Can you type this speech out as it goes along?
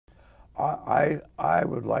I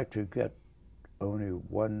would like to get only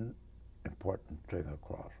one important thing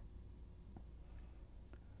across,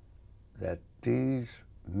 that these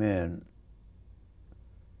men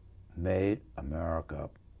made America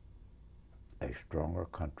a stronger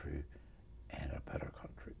country and a better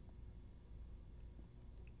country,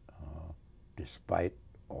 despite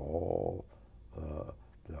all the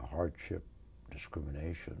hardship,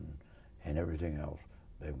 discrimination, and everything else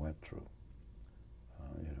they went through.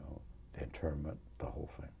 You know, the internment, the whole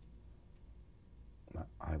thing.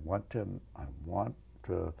 I want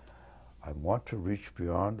to reach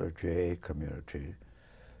beyond the JA community,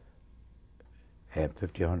 and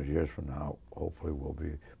 50, 100 years from now, hopefully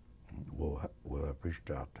we'll have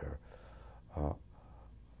reached out there.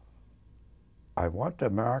 I want the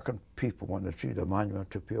American people, when they see the monument,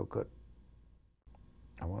 to feel good.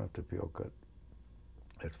 I want it to feel good.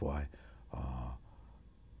 That's why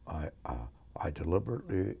I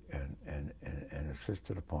deliberately and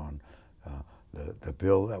insisted upon the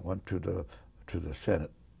bill that went to the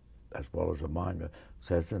Senate, as well as the monument,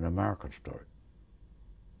 says an American story,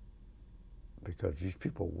 because these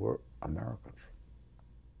people were Americans.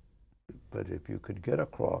 But if you could get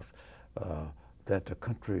across that the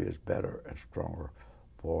country is better and stronger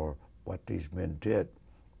for what these men did,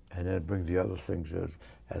 and then bring the other things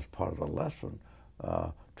as part of the lesson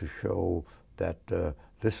to show that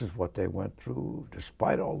this is what they went through,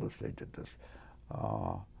 despite all this, they did this.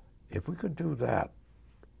 If we could do that,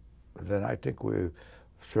 then I think we've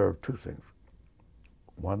served two things.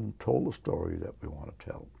 One, told the story that we want to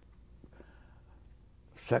tell.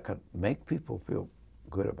 Second, make people feel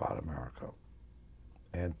good about America.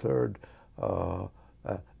 And third,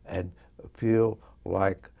 and feel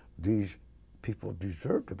like these people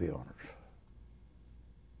deserve to be honored.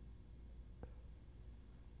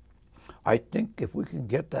 I think if we can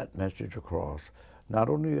get that message across, not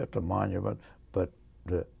only at the monument, but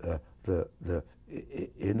in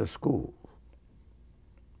the school,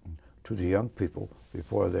 to the young people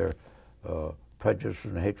before their prejudices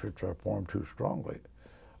and hatreds are formed too strongly,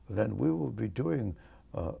 then we will be doing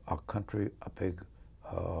our country a big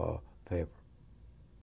favor.